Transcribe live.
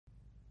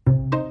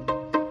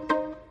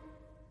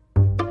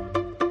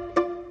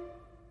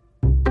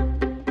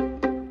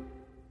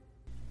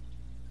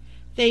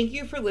Thank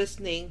you for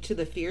listening to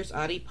the Fierce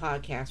Audie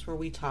podcast, where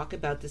we talk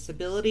about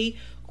disability,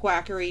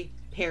 quackery,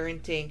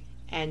 parenting,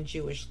 and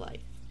Jewish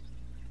life.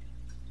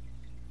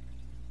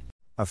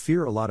 A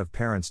fear a lot of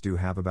parents do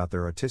have about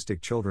their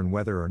autistic children,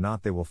 whether or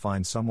not they will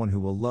find someone who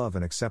will love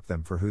and accept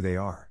them for who they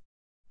are.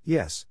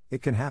 Yes,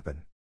 it can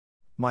happen.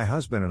 My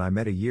husband and I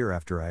met a year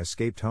after I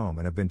escaped home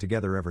and have been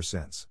together ever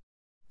since.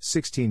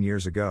 16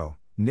 years ago,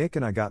 Nick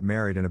and I got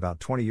married, and about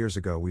 20 years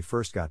ago we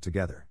first got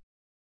together.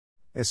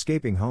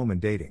 Escaping home and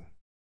dating.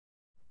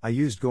 I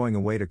used going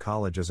away to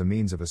college as a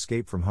means of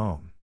escape from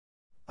home.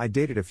 I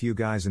dated a few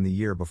guys in the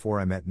year before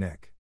I met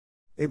Nick.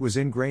 It was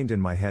ingrained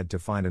in my head to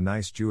find a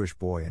nice Jewish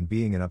boy, and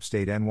being in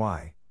upstate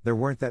NY, there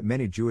weren't that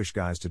many Jewish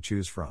guys to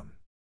choose from.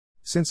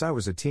 Since I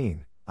was a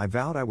teen, I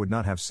vowed I would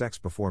not have sex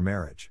before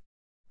marriage.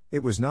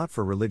 It was not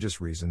for religious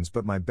reasons,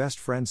 but my best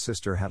friend's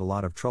sister had a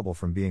lot of trouble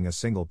from being a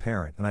single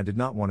parent, and I did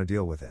not want to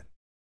deal with it.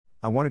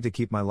 I wanted to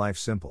keep my life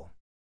simple.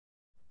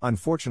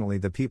 Unfortunately,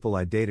 the people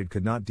I dated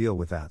could not deal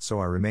with that,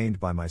 so I remained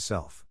by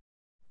myself.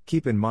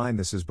 Keep in mind,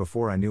 this is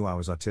before I knew I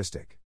was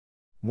autistic.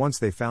 Once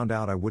they found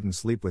out I wouldn't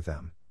sleep with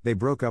them, they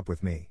broke up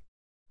with me.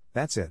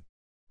 That's it.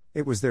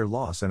 It was their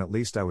loss, and at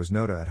least I was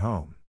Noda at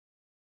home.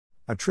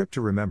 A trip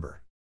to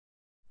remember.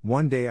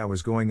 One day I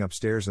was going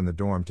upstairs in the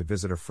dorm to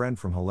visit a friend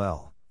from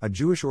Hillel, a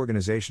Jewish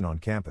organization on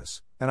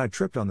campus, and I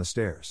tripped on the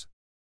stairs.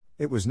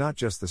 It was not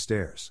just the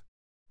stairs.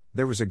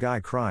 There was a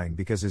guy crying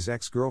because his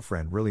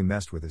ex-girlfriend really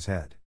messed with his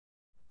head.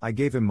 I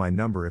gave him my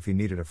number if he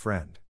needed a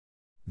friend.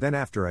 Then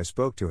after I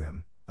spoke to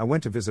him, I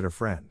went to visit a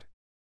friend.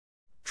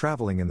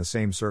 Traveling in the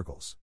same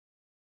circles.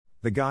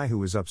 The guy who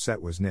was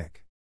upset was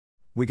Nick.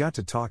 We got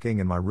to talking,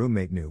 and my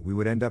roommate knew we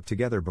would end up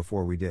together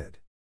before we did.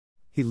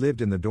 He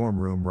lived in the dorm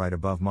room right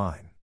above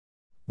mine.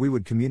 We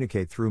would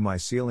communicate through my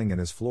ceiling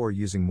and his floor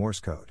using Morse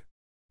code.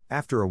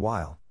 After a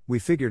while, we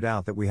figured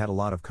out that we had a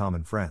lot of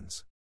common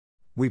friends.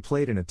 We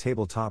played in a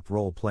tabletop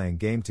role-playing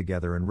game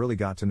together and really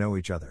got to know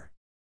each other.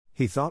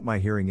 He thought my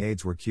hearing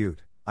aids were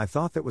cute. I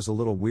thought that was a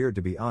little weird,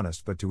 to be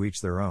honest, but to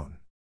each their own.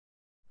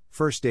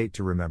 First date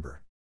to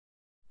remember.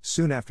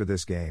 Soon after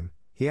this game,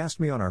 he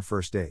asked me on our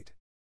first date.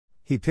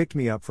 He picked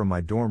me up from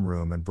my dorm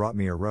room and brought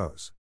me a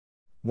rose.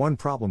 One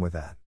problem with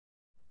that.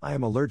 I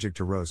am allergic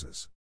to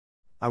roses.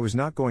 I was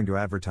not going to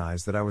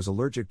advertise that I was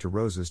allergic to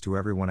roses to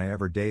everyone I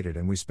ever dated,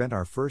 and we spent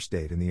our first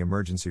date in the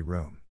emergency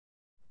room.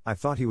 I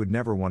thought he would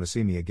never want to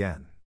see me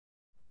again.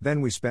 Then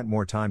we spent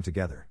more time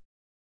together.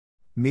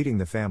 Meeting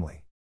the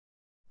family.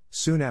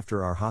 Soon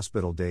after our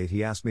hospital date,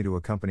 he asked me to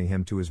accompany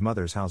him to his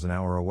mother's house an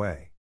hour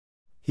away.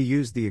 He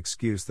used the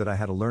excuse that I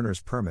had a learner's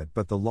permit,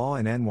 but the law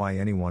in NY,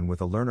 anyone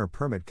with a learner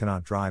permit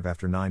cannot drive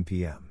after 9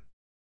 p.m.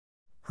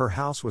 Her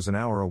house was an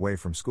hour away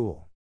from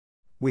school.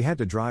 We had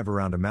to drive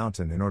around a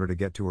mountain in order to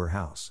get to her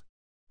house.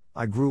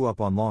 I grew up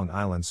on Long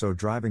Island, so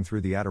driving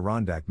through the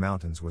Adirondack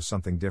Mountains was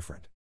something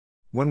different.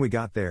 When we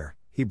got there,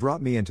 he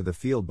brought me into the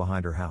field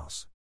behind her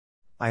house.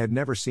 I had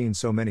never seen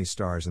so many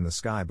stars in the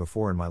sky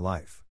before in my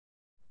life.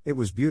 It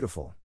was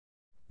beautiful.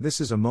 This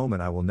is a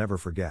moment I will never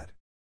forget.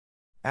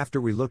 After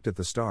we looked at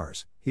the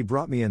stars, he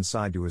brought me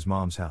inside to his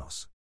mom's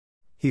house.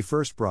 He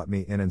first brought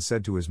me in and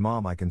said to his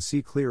mom, "I can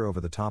see clear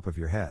over the top of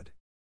your head."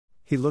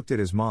 He looked at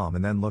his mom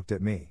and then looked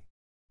at me.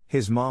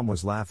 His mom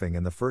was laughing,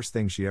 and the first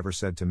thing she ever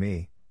said to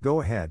me, "Go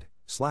ahead,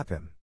 slap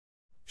him."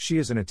 She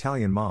is an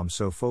Italian mom,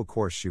 so of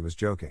course she was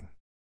joking.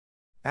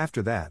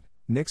 After that,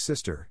 Nick's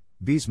sister,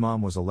 B's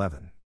mom, was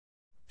 11.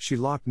 She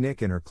locked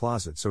Nick in her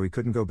closet so he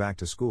couldn't go back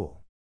to school.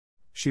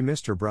 She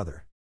missed her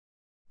brother.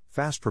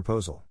 Fast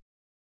proposal.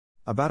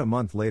 About a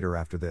month later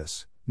after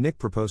this, Nick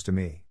proposed to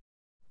me.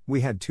 We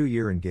had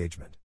 2-year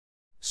engagement.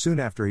 Soon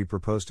after he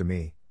proposed to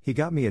me, he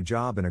got me a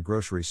job in a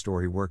grocery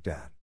store he worked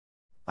at.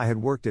 I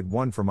had worked at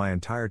one for my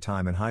entire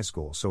time in high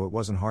school, so it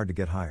wasn't hard to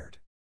get hired.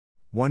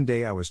 One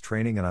day I was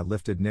training and I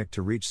lifted Nick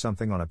to reach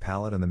something on a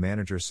pallet, and the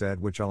manager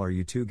said, "Which all are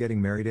you two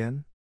getting married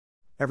in?"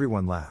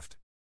 Everyone laughed.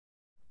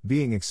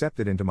 Being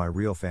accepted into my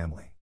real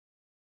family.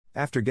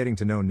 After getting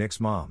to know Nick's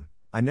mom,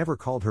 I never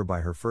called her by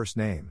her first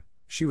name.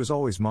 She was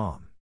always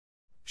Mom.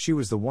 She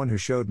was the one who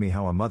showed me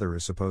how a mother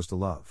is supposed to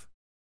love.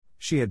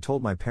 She had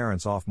told my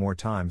parents off more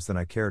times than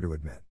I care to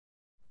admit.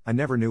 I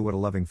never knew what a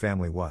loving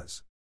family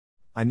was.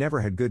 I never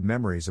had good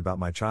memories about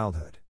my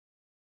childhood.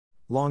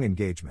 Long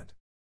engagement.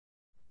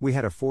 We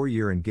had a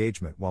 4-year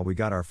engagement while we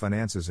got our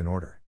finances in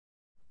order.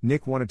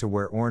 Nick wanted to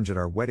wear orange at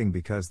our wedding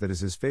because that is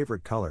his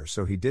favorite color,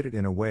 so he did it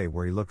in a way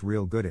where he looked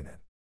real good in it.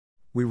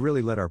 We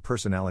really let our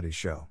personalities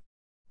show.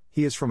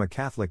 He is from a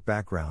Catholic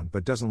background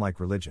but doesn't like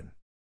religion.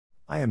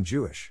 I am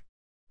Jewish.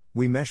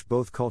 We mesh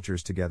both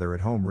cultures together at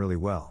home really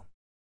well.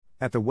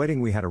 At the wedding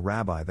we had a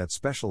rabbi that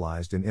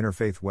specialized in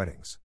interfaith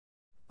weddings.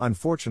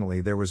 Unfortunately,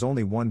 there was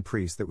only one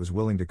priest that was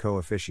willing to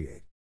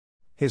co-officiate.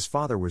 His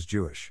father was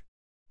Jewish.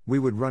 We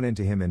would run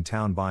into him in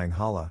town buying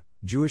challah,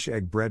 Jewish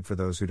egg bread for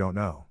those who don't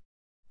know.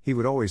 He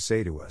would always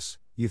say to us,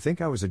 "You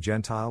think I was a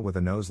Gentile with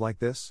a nose like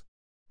this?"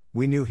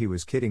 We knew he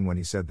was kidding when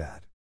he said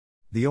that.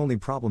 The only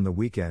problem, the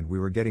weekend we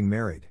were getting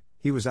married,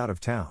 he was out of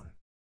town.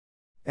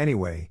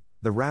 Anyway,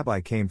 the rabbi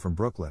came from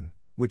Brooklyn,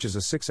 which is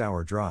a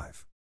 6-hour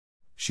drive.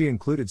 She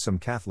included some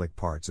Catholic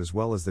parts as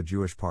well as the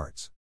Jewish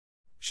parts.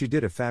 She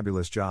did a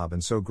fabulous job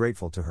and so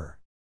grateful to her.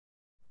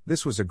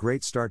 This was a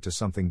great start to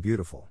something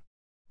beautiful.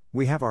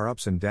 We have our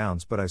ups and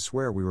downs, but I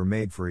swear we were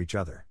made for each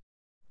other.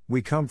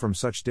 We come from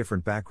such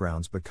different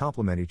backgrounds but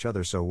complement each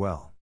other so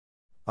well.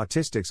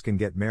 Autistics can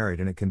get married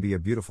and it can be a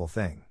beautiful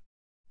thing.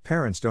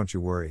 Parents, don't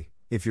you worry,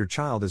 if your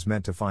child is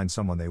meant to find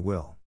someone, they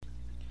will.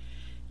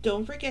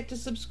 Don't forget to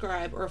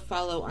subscribe or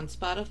follow on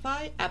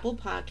Spotify, Apple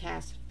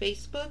Podcasts,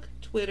 Facebook,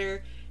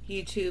 Twitter,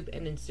 YouTube,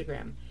 and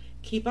Instagram.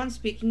 Keep on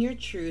speaking your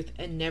truth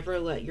and never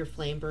let your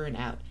flame burn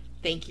out.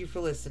 Thank you for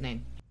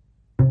listening.